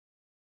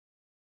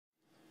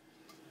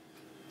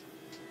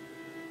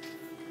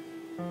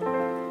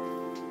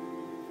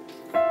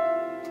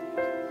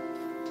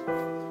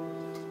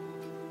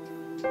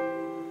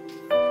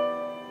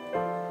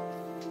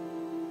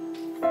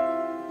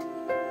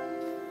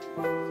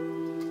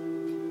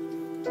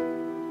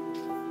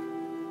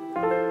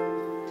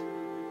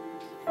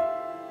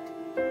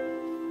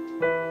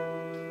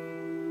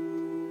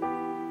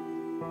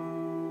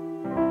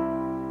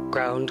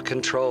Ground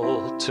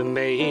control to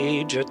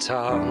Major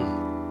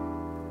Tom.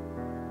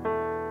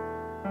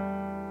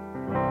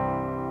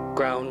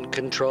 Ground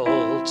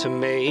control to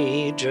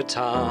Major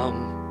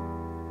Tom.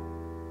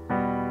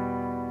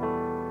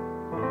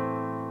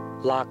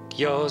 Lock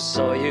your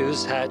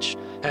Soyuz hatch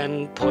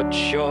and put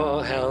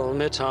your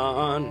helmet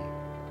on.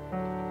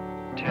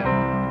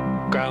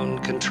 10,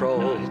 Ground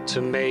control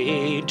to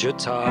Major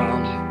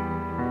Tom.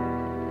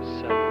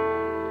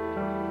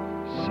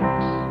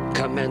 7, 6,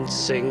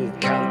 Commencing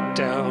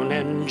countdown,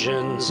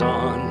 engines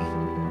on.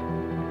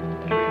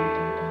 3,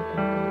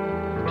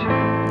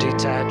 2,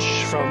 Detach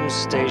from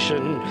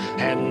station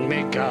and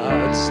may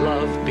God's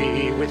love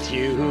be with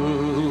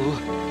you.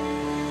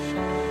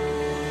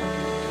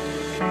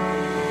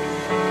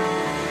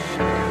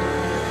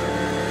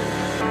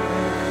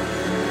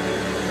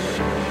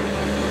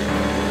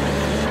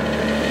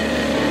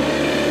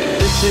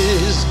 This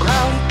is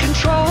ground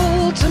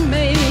control to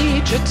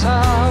Major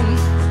Tom.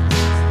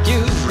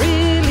 You've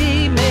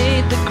really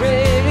made the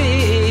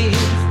grade,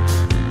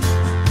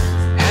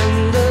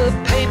 and the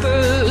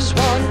papers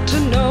want to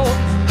know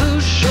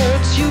whose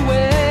shirts you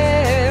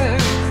wear.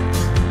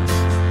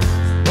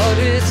 But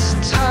it's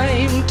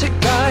time to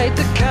guide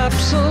the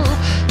capsule